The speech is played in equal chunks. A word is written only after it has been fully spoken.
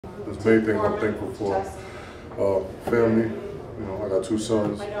This main thing I'm thankful for. Family. You know, I got 2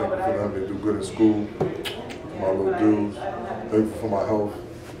 sons. Thankful for them. They do good in school. My little dudes. Thankful for my health.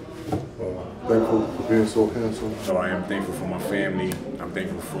 Thankful for being so handsome. So I am thankful for my family. I'm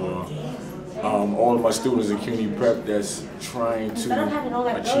thankful for all of my students at CUNY Prep that's trying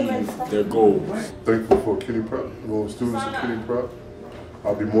to achieve their goals. Thankful for CUNY Prep, all the students at CUNY Prep.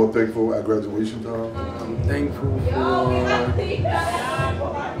 I'll be more thankful at graduation time. I'm thankful for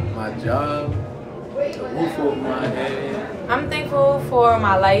my job, the roof over my head. I'm thankful for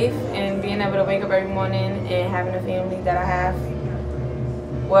my life and being able to wake up every morning and having a family that I have.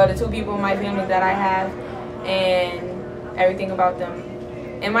 Well, the 2 people in my family that I have and everything about them.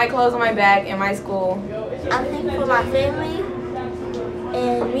 And my clothes on my back and my school. I'm thankful for my family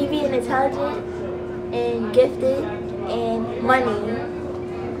and me being intelligent and gifted and money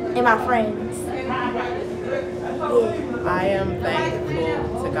and my friends. Yeah. I am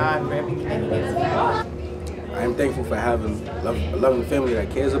thankful to God for everything He gives me. I am thankful for having a loving family that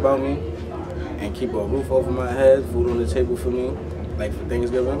cares about me and keep a roof over my head, food on the table for me, like for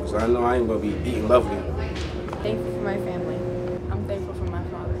Thanksgiving, because I know I ain't going to be eating lovely. Thankful for my family. I'm thankful for my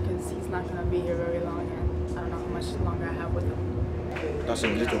father because he's not going to be here very long and I don't know how much longer I have with him. That's a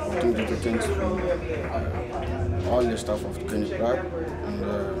little opportunity to thank all the stuff of CUNY Prep and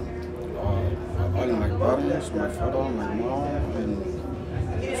all my parents, my father, my mom, and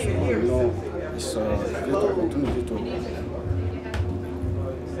so, you know, it's a great opportunity to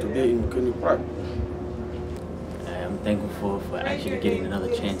be in CUNY Prep. I'm thankful for actually getting another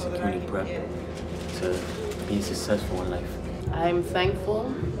chance at CUNY Prep to be successful in life. I'm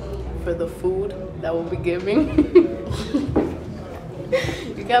thankful for the food that we'll be giving.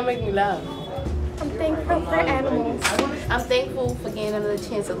 You can't make me laugh. I'm thankful for animals. I'm thankful for getting another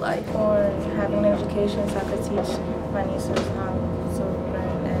chance at life. For having an education so I could teach my nieces how to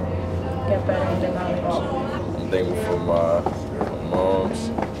learn and get better in their knowledge. I'm thankful for my moms,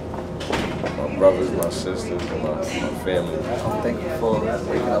 my brothers, my sisters, and my family. I'm thankful for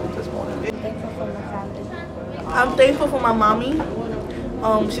waking up this morning. I'm thankful for my family. I'm thankful for my mommy.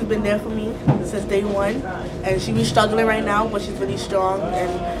 She's been there for me since day 1, and she be struggling right now, but she's really strong,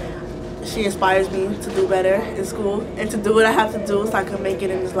 and she inspires me to do better in school and to do what I have to do so I can make it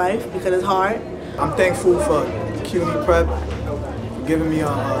in this life because it's hard. I'm thankful for CUNY Prep for giving me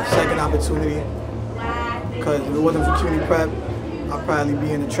a second opportunity, because if it wasn't for CUNY Prep, I'd probably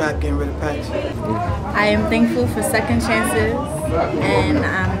be in the trap getting rid of packs. I am thankful for second chances, and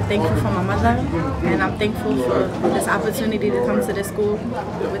I'm thankful for my mother, and I'm thankful for this opportunity to come to this school,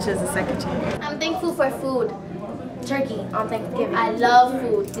 which is a second chance. I'm thankful for food. Turkey on Thanksgiving. I love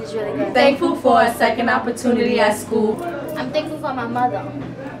food. It's really good. Thankful for a second opportunity at school. I'm thankful for my mother.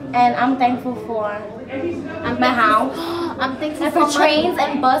 And I'm thankful for my house. I'm thankful for trains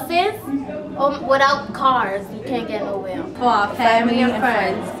and buses. Without cars, you can't get nowhere. For our family and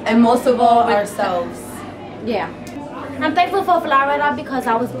friends, and most of all, ourselves. Yeah. I'm thankful for Florida because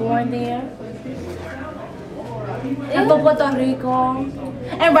I was born there. And for Puerto Rico.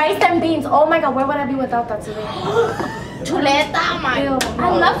 And rice and beans. Oh my God, where would I be without that today? Chuleta, my God.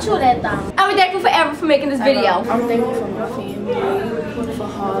 I love chuleta. I'm thankful for Ever for making this video. I'm thankful for my family, for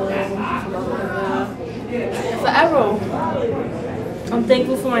Harlem, for my mother, for Errol. I'm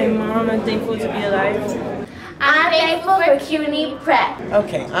thankful for my mom. I'm thankful to be alive. I'm thankful for CUNY Prep.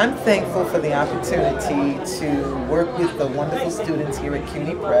 Okay, I'm thankful for the opportunity to work with the wonderful students here at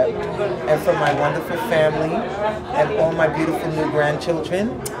CUNY Prep, and for my wonderful family and all my beautiful new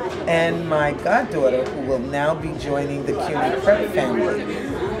grandchildren and my goddaughter who will now be joining the CUNY Prep family.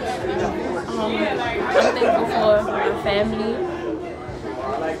 I'm thankful for my family,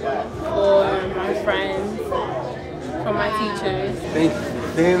 for my friends, for my teachers. Thank you,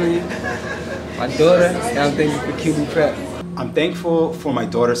 family. My daughter, and I'm thankful for CUNY Prep. I'm thankful for my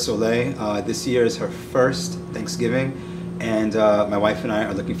daughter Soleil. This year is her first Thanksgiving, and my wife and I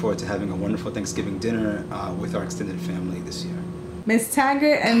are looking forward to having a wonderful Thanksgiving dinner with our extended family this year. Miss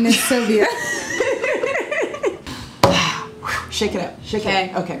Taggart and Miss Sylvia. Shake it up. Shake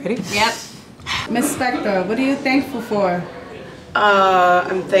it up. Okay, ready? Yep. Miss Spector, what are you thankful for?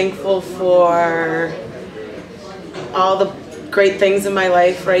 I'm thankful for all the great things in my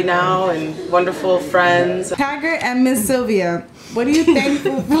life right now and wonderful friends. Taggart and Miss Sylvia, what are you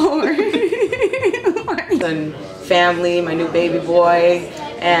thankful for? And family, my new baby boy,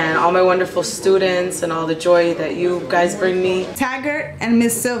 and all my wonderful students and all the joy that you guys bring me. Taggart and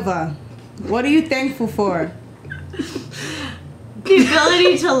Miss Silva, what are you thankful for? The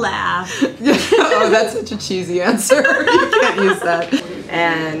ability to laugh. Oh, that's such a cheesy answer. You can't use that.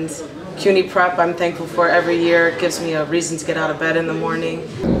 And CUNY Prep, I'm thankful for every year. It gives me a reason to get out of bed in the morning.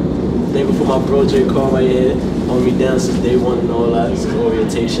 Thankful for my bro J. Carl right here, holding me down since day one and all that, since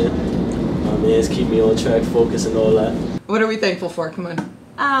orientation. My man's keep me on track, focus and all that. What are we thankful for? Come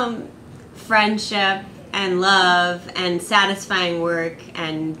on. Friendship and love and satisfying work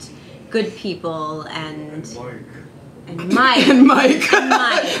and good people and Mike. And Mike.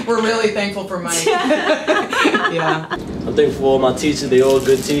 We're really thankful for Mike. Yeah. I'm thankful for all my teachers. They all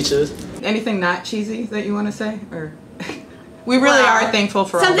good teachers. Anything not cheesy that you want to say? Or we really are thankful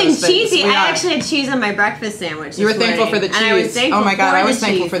for something all those things. cheesy. I actually had cheese on my breakfast sandwich. You were thankful for the cheese. And I was thankful oh my God, I was for the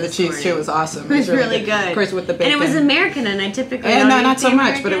thankful cheese for the this cheese morning. too. It was awesome. It was really good. Of course, with the bacon. And it was American, and I typically no, don't not eat so the much,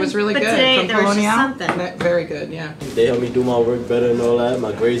 American, but it was really but good. Today, From there was just Colonial. something. Very good, yeah. They help me do my work better and all that.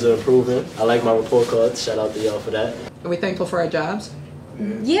 My grades are improving. I like my report cards. Shout out to y'all for that. Are we thankful for our jobs?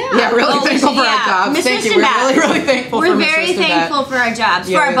 Yeah. Yeah, really thankful for our jobs. Miss Thank you. We're really thankful for We're Miss very Ristenbeck. thankful for our jobs.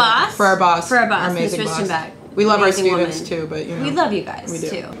 Yeah, for our boss. For our boss. For our boss, Our Miss amazing boss. Ristenbeck. We love our Amazing students woman. too, but you know. We love you guys we do.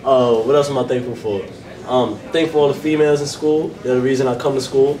 too. What else am I thankful for? Thankful for all the females in school. They're the reason I come to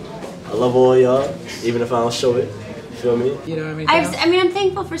school. I love all y'all, even if I don't show it. You feel me? You don't have anything else? I mean, I'm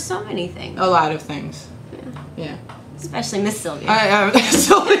thankful for so many things. A lot of things. Yeah. Especially Miss Sylvia.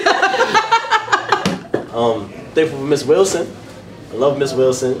 Thankful for Miss Wilson. I love Miss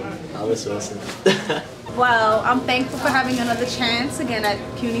Wilson. I miss Wilson. Well, I'm thankful for having another chance again at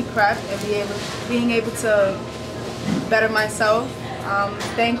CUNY Prep and being able to better myself. I'm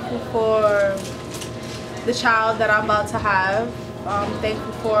thankful for the child that I'm about to have. I'm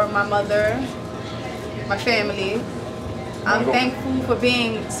thankful for my mother, my family. I'm thankful for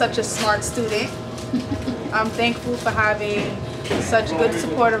being such a smart student. I'm thankful for having such good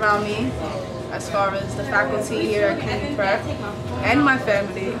support around me as far as the faculty here at CUNY Prep and my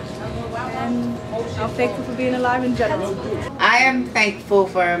family. And I'm thankful for being alive in general. I am thankful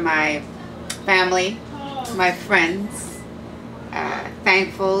for my family, my friends.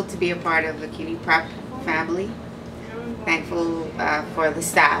 Thankful to be a part of the CUNY Prep family. Thankful for the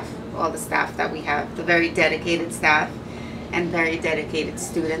staff, all the staff that we have, the very dedicated staff and very dedicated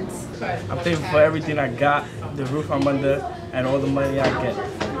students. I'm thankful for everything I got, the roof I'm under, and all the money I get,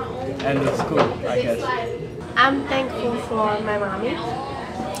 and the school, I guess. I'm thankful for my mommy,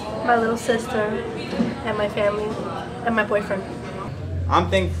 my little sister, and my family, and my boyfriend. I'm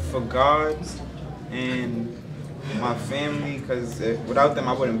thankful for God and my family, because without them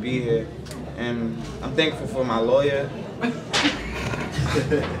I wouldn't be here. And I'm thankful for my lawyer.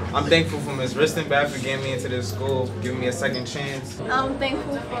 I'm thankful for Ms. Ristenbeck for getting me into this school, giving me a second chance. I'm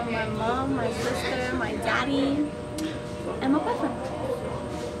thankful for my mom, my sister, my daddy, and my boyfriend.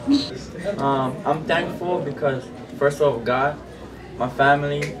 I'm thankful because, first of all, God, my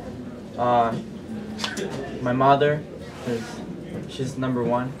family, my mother, because she's number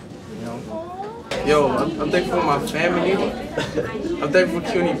one, you know. Yo, I'm thankful for my family. I'm thankful for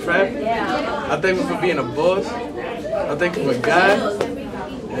CUNY Prep. I'm thankful for being a boss. I'm thankful for God.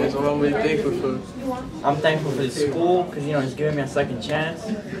 That's what I'm really thankful for. I'm thankful for the school because, you know, it's giving me a second chance,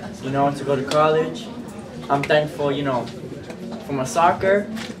 you know, to go to college. I'm thankful, you know, for my soccer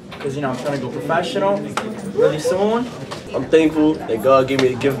because, you know, I'm trying to go professional really soon. I'm thankful that God gave me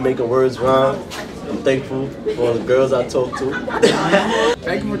the gift of making words rhyme. I'm thankful for all the girls I talk to.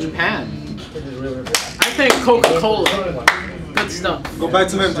 Thank you for Japan. I thank Coca-Cola. Good stuff. Go back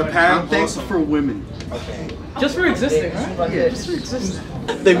to Japan. I'm thankful for women. Just for existing, right? Yeah, just for existing.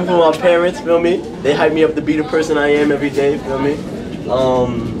 Thankful for my parents, feel me? They hype me up to be the person I am every day, feel me?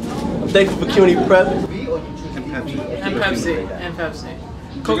 I'm thankful for CUNY Prep. And Pepsi. And Pepsi.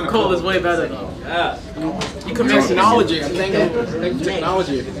 Coca-Cola is way better though. Yeah. You can make technology. I'm thankful for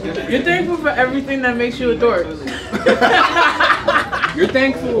technology. You're thankful for everything that makes you a dork. You're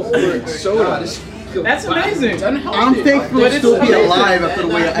thankful for soda. That's amazing. I'm thankful to still be alive after the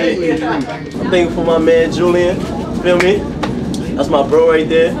way I ate. I'm thankful for my man Julian, feel me? That's my bro right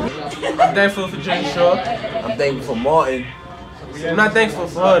there. I'm thankful for Jane Shaw. I'm thankful for Martin. I'm not thankful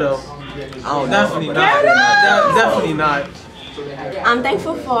for her though. Definitely not. Definitely not. I'm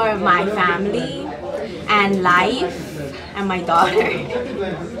thankful for my family and life and my daughter.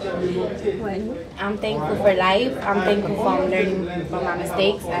 I'm thankful for life. I'm thankful for learning from my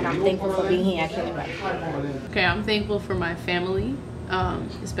mistakes, and I'm thankful for being here at CUNY Prep. Okay, I'm thankful for my family,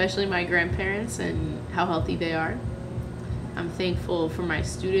 especially my grandparents and how healthy they are. I'm thankful for my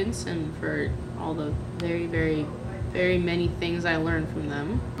students and for all the very, very, very many things I learned from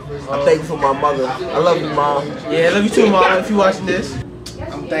them. I'm thankful for my mother. I love you, Mom. Yeah, I love you too, Mom, if you're watching this.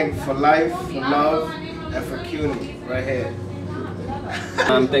 I'm thankful for life, for love, and for CUNY right here.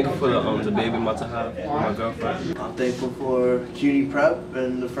 I'm thankful for the baby I'm about to have with my girlfriend. I'm thankful for CUNY Prep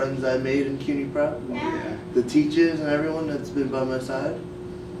and the friends I made in CUNY Prep, the teachers and everyone that's been by my side.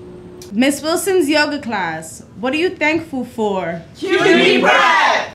 Miss Wilson's yoga class, what are you thankful for? CUNY Prep!